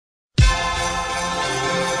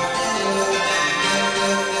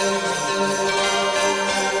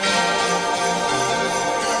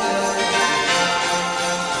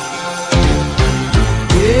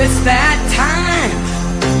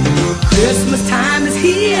Christmas time is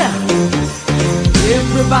here.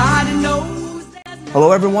 Everybody knows that.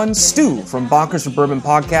 Hello everyone, Stu from Bonkers for Bourbon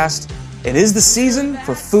Podcast. It is the season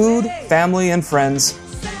for food, family, and friends.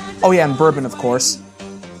 Oh yeah, and bourbon of course.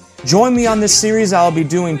 Join me on this series. I'll be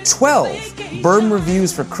doing 12 bourbon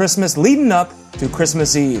reviews for Christmas leading up to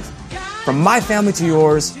Christmas Eve. From my family to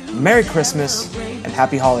yours, Merry Christmas and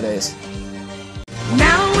Happy Holidays.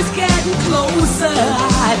 Now it's getting closer,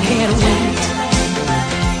 I can't wait.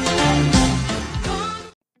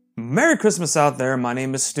 Merry Christmas out there. My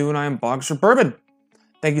name is Stu and I am Bonkers for Bourbon.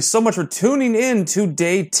 Thank you so much for tuning in to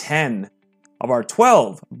day 10 of our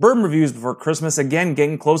 12 bourbon reviews before Christmas. Again,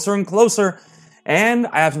 getting closer and closer. And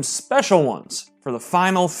I have some special ones for the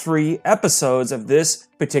final 3 episodes of this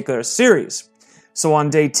particular series. So on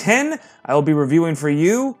day 10, I will be reviewing for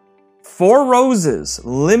you Four Roses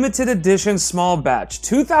Limited Edition Small Batch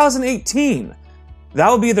 2018. That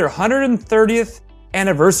will be their 130th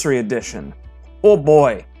Anniversary Edition. Oh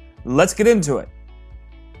boy, let's get into it.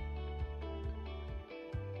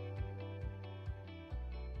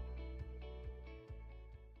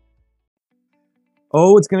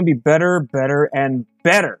 Oh, it's going to be better, better, and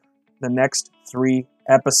better the next 3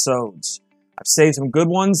 episodes. I've saved some good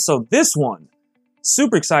ones, so this one,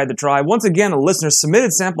 super excited to try. Once again, a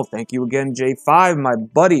listener-submitted sample. Thank you again, J5, my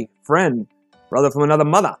buddy, friend, brother from another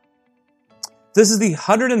mother. This is the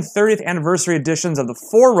 130th anniversary editions of the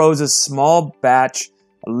Four Roses Small Batch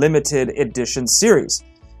Limited Edition series.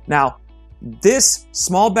 Now, this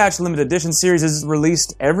Small Batch Limited Edition series is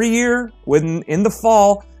released every year in the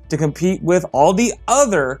fall to compete with all the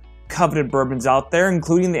other coveted bourbons out there,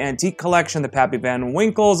 including the Antique Collection, the Pappy Van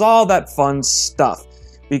Winkles, all that fun stuff.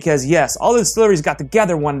 Because yes, all the distilleries got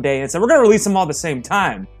together one day and said, we're going to release them all at the same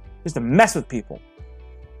time, just to mess with people.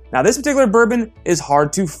 Now, this particular bourbon is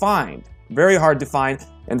hard to find, very hard to find.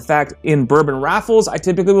 In fact, in bourbon raffles, I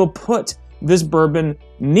typically will put this bourbon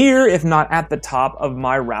near, if not at the top of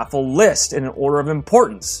my raffle list in an order of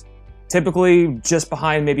importance. Typically just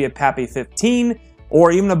behind maybe a Pappy 15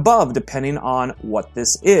 or even above, depending on what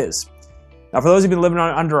this is. Now, for those who've been living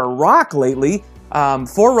under a rock lately,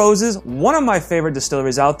 Four Roses, one of my favorite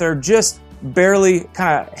distilleries out there, just barely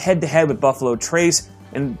kind of head-to-head with Buffalo Trace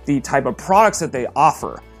and the type of products that they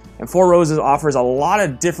offer. And Four Roses offers a lot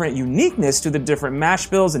of different uniqueness to the different mash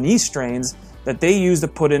bills and yeast strains that they use to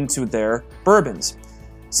put into their bourbons.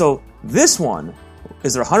 So this one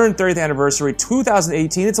is their 130th anniversary,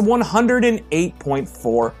 2018. It's a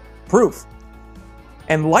 108.4 proof.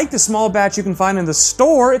 And like the small batch you can find in the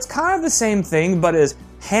store, it's kind of the same thing, but is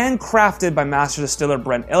handcrafted by master distiller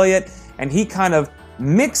Brent Elliott, and he kind of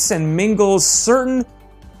mixes and mingles certain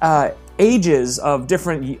ages of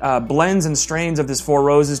different blends and strains of this Four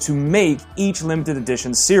Roses to make each limited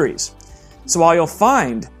edition series. So while you'll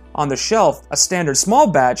find on the shelf a standard small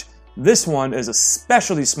batch, this one is a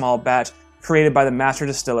specialty small batch created by the master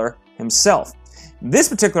distiller himself. This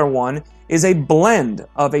particular one is a blend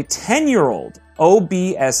of a 10-year-old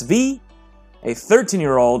OBSV, a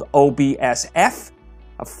 13-year-old OBSF,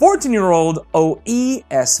 a 14-year-old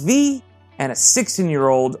OESV, and a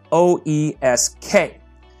 16-year-old OESK.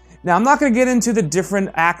 Now, I'm not going to get into the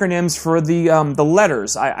different acronyms for the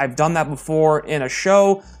letters. I've done that before in a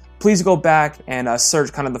show. Please go back and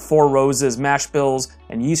search kind of the Four Roses mash bills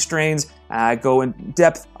and yeast strains. Go in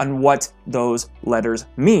depth on what those letters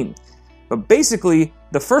mean. But basically,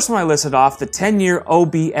 the first one I listed off, the 10-year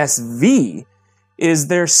OBSV, is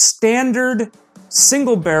their standard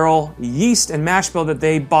single barrel yeast and mash bill that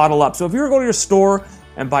they bottle up. So if you were to go to your store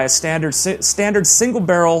and buy a standard single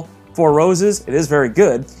barrel Four Roses, it is very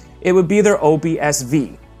good, it would be their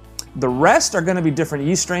OBSV. The rest are going to be different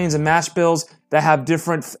yeast strains and mash bills that have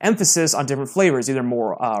different emphasis on different flavors, either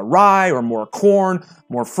more rye or more corn,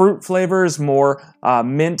 more fruit flavors, more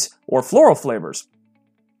mint or floral flavors.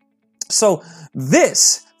 So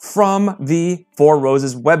this from the Four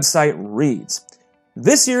Roses website reads,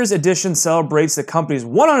 this year's edition celebrates the company's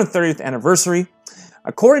 130th anniversary.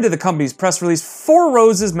 According to the company's press release, Four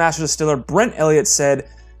Roses master distiller Brent Elliott said,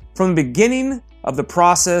 from the beginning of the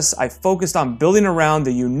process, I focused on building around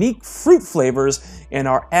the unique fruit flavors in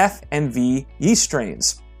our F and V yeast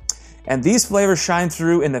strains. And these flavors shine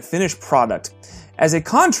through in the finished product. As a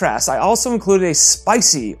contrast, I also included a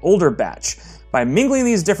spicy, older batch. By mingling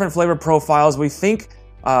these different flavor profiles, we think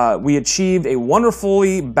we achieved a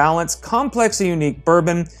wonderfully balanced, complex, and unique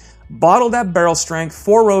bourbon. Bottled at barrel strength,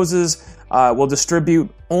 Four Roses will distribute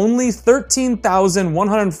only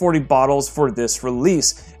 13,140 bottles for this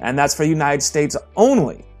release, and that's for the United States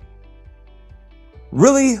only.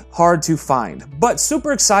 Really hard to find, but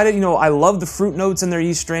super excited. You know, I love the fruit notes in their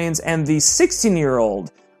yeast strains, and the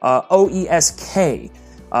 16-year-old OESK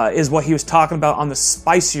is what he was talking about on the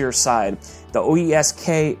spicier side. The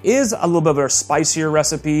OESK is a little bit of a spicier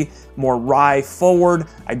recipe, more rye forward.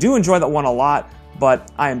 I do enjoy that one a lot,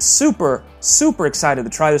 but I am super, super excited to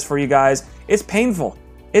try this for you guys. It's painful.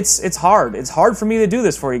 It's hard. It's hard for me to do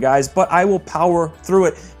this for you guys, but I will power through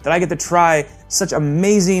it, that I get to try such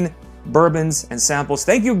amazing bourbons and samples.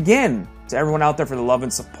 Thank you again to everyone out there for the love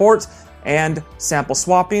and support and sample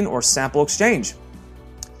swapping or sample exchange.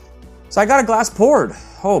 So I got a glass poured.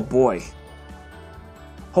 Oh boy.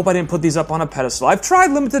 Hope I didn't put these up on a pedestal. I've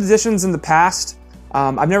tried limited editions in the past.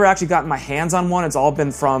 I've never actually gotten my hands on one. It's all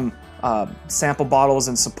been from sample bottles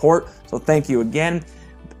and support. So thank you again.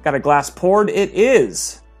 Got a glass poured. It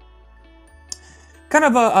is kind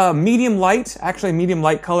of a medium light, actually medium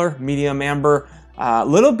light color, medium amber. A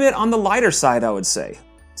little bit on the lighter side, I would say.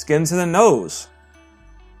 Let's get into the nose.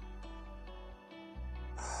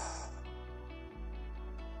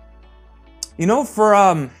 You know,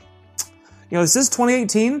 this is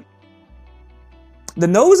 2018. The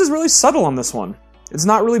nose is really subtle on this one. It's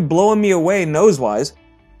not really blowing me away nose-wise.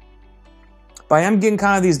 But I am getting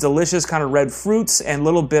kind of these delicious kind of red fruits and a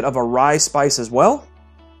little bit of a rye spice as well.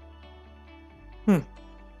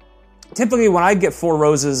 Typically, when I get Four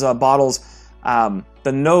Roses bottles,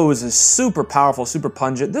 the nose is super powerful, super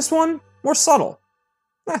pungent. This one, more subtle.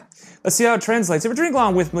 Let's see how it translates. If you're drinking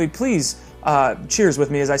along with me, please cheers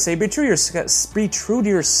with me as I say, be true to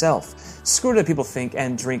yourself. Screw what people think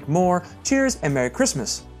and drink more. Cheers and Merry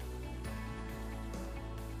Christmas.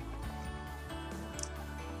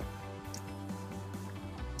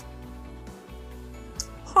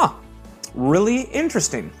 Huh. Really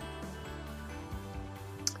interesting.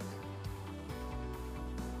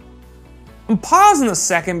 I'm pausing a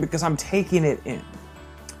second because I'm taking it in.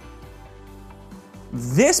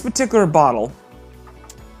 This particular bottle,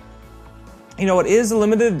 you know, it is a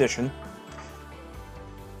limited edition.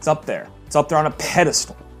 It's up there. It's up there on a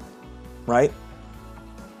pedestal, right?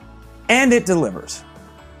 And it delivers.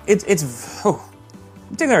 I'm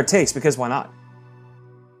taking our taste because why not?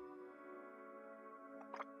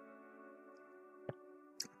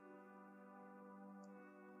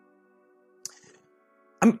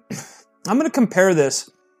 I'm going to compare this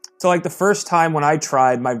to like the first time when I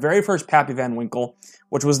tried my very first Pappy Van Winkle,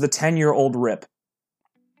 which was the 10-year-old Rip.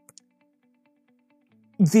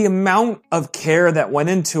 The amount of care that went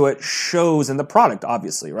into it shows in the product,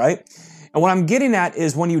 obviously, right? And what I'm getting at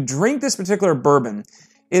is when you drink this particular bourbon,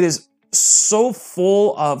 it is so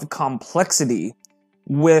full of complexity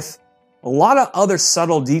with a lot of other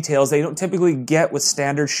subtle details that you don't typically get with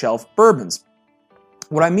standard shelf bourbons.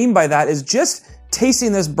 What I mean by that is just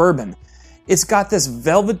tasting this bourbon, it's got this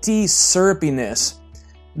velvety syrupiness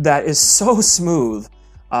that is so smooth,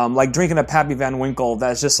 like drinking a Pappy Van Winkle.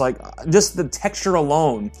 That's just the texture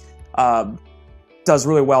alone does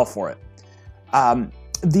really well for it.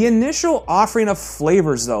 The initial offering of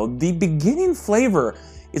flavors, though, the beginning flavor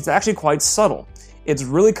is actually quite subtle. It's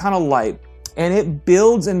really kind of light, and it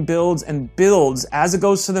builds and builds and builds as it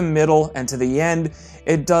goes to the middle and to the end.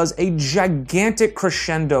 It does a gigantic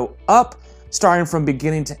crescendo up, starting from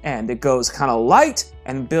beginning to end. It goes kind of light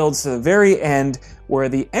and builds to the very end, where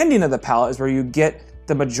the ending of the palate is where you get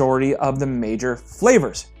the majority of the major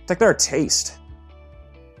flavors. It's like they're a taste.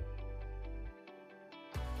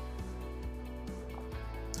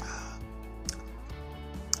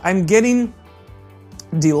 I'm getting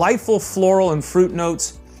delightful floral and fruit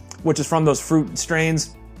notes, which is from those fruit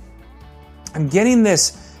strains. I'm getting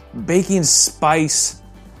this baking spice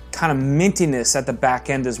kind of mintiness at the back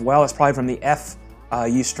end as well. It's probably from the F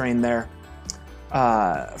yeast strain there.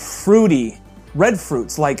 Fruity, red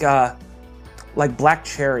fruits like black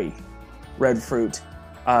cherry red fruit,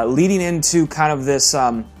 leading into kind of this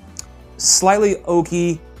slightly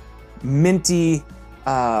oaky, minty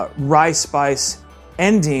rye spice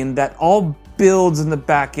ending that all builds in the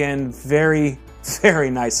back end very, very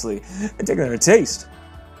nicely. And take another taste.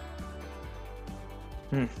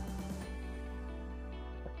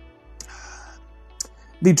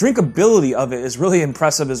 The drinkability of it is really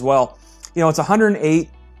impressive as well. You know, it's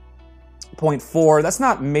 108.4. That's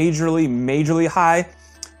not majorly high,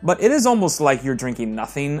 but it is almost like you're drinking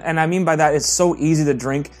nothing. And I mean by that, it's so easy to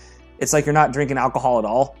drink. It's like you're not drinking alcohol at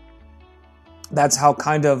all. That's how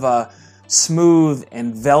kind of smooth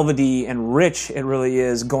and velvety and rich it really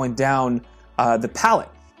is going down the palate.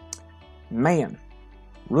 Man,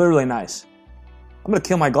 really, really nice. I'm gonna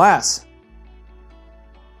kill my glass.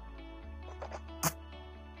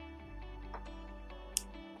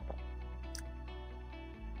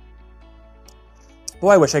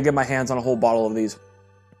 Boy, I wish I could get my hands on a whole bottle of these.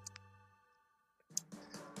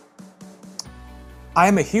 I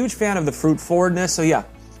am a huge fan of the fruit forwardness, so yeah,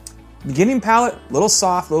 Beginning palate, little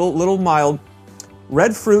soft, little mild.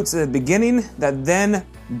 Red fruits at the beginning that then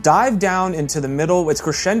dive down into the middle. It's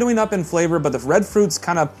crescendoing up in flavor, but the red fruits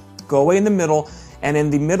kind of go away in the middle. And in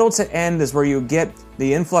the middle to end is where you get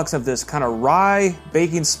the influx of this kind of rye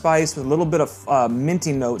baking spice with a little bit of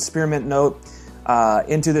minty note, spearmint note,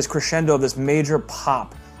 into this crescendo of this major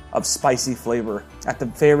pop of spicy flavor at the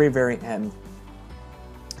very, very end.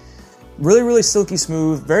 Really, really silky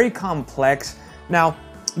smooth, very complex. Now,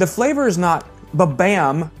 the flavor is not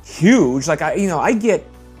ba-bam huge. Like I get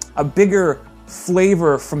a bigger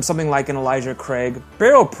flavor from something like an Elijah Craig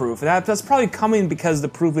barrel proof. That's probably coming because the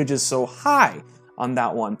proofage is so high on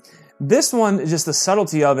that one. This one, just the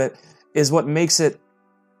subtlety of it is what makes it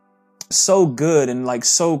so good and like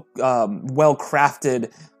so well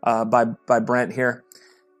crafted by Brent here.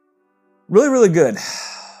 Really, really good.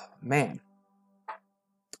 Man,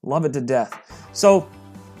 love it to death. So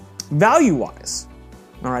value-wise,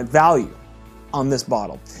 all right, value on this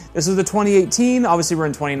bottle. This is the 2018. Obviously, we're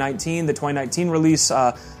in 2019. The 2019 release,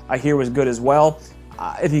 I hear, was good as well.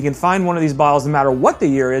 If you can find one of these bottles, no matter what the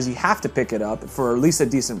year is, you have to pick it up for at least a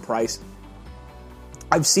decent price.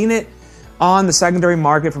 I've seen it on the secondary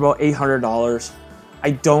market for about $800.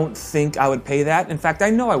 I don't think I would pay that. In fact, I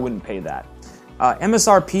know I wouldn't pay that.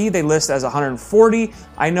 MSRP, they list as $140.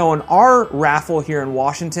 I know in our raffle here in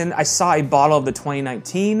Washington, I saw a bottle of the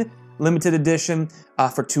 2019 limited edition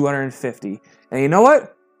for $250. And you know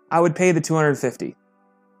what? I would pay the $250.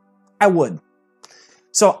 I would.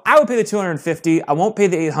 So I would pay the $250. I won't pay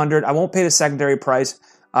the $800. I won't pay the secondary price.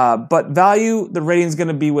 But value, the rating is going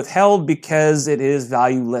to be withheld because it is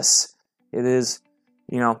valueless. It is,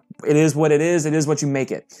 it is what it is. It is what you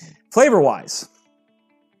make it. Flavor-wise,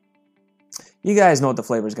 you guys know what the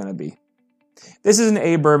flavor is going to be. This is an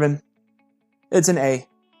A bourbon. It's an A.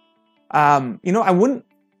 I wouldn't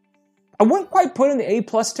quite put it in the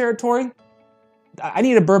A+ territory. I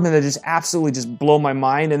need a bourbon that just absolutely just blow my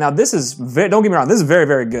mind. And now this is, don't get me wrong, this is very,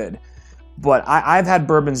 very good. But I've had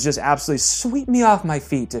bourbons just absolutely sweep me off my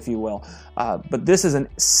feet, if you will. But this is a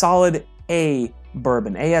solid A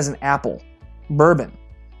bourbon, A as an apple bourbon,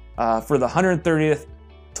 for the 130th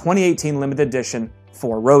 2018 limited edition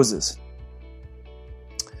Four Roses.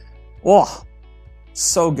 Oh,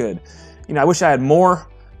 so good. I wish I had more.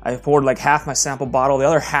 I poured like half my sample bottle. The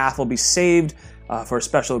other half will be saved for a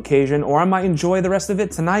special occasion, or I might enjoy the rest of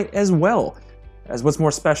it tonight as well, as what's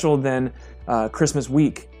more special than Christmas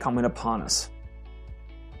week coming upon us.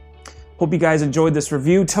 Hope you guys enjoyed this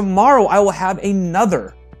review. Tomorrow I will have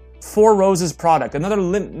another Four Roses product, another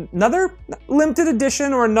limited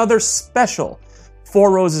edition or another special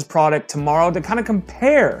Four Roses product tomorrow to kind of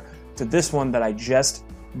compare to this one that I just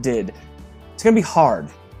did. It's going to be hard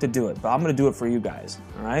to do it, but I'm going to do it for you guys,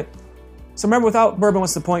 all right? So remember, without bourbon,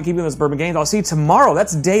 what's the point? Keeping those bourbon gains. I'll see you tomorrow.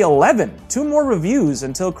 That's day 11. 2 more reviews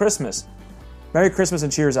until Christmas. Merry Christmas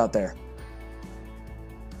and cheers out there.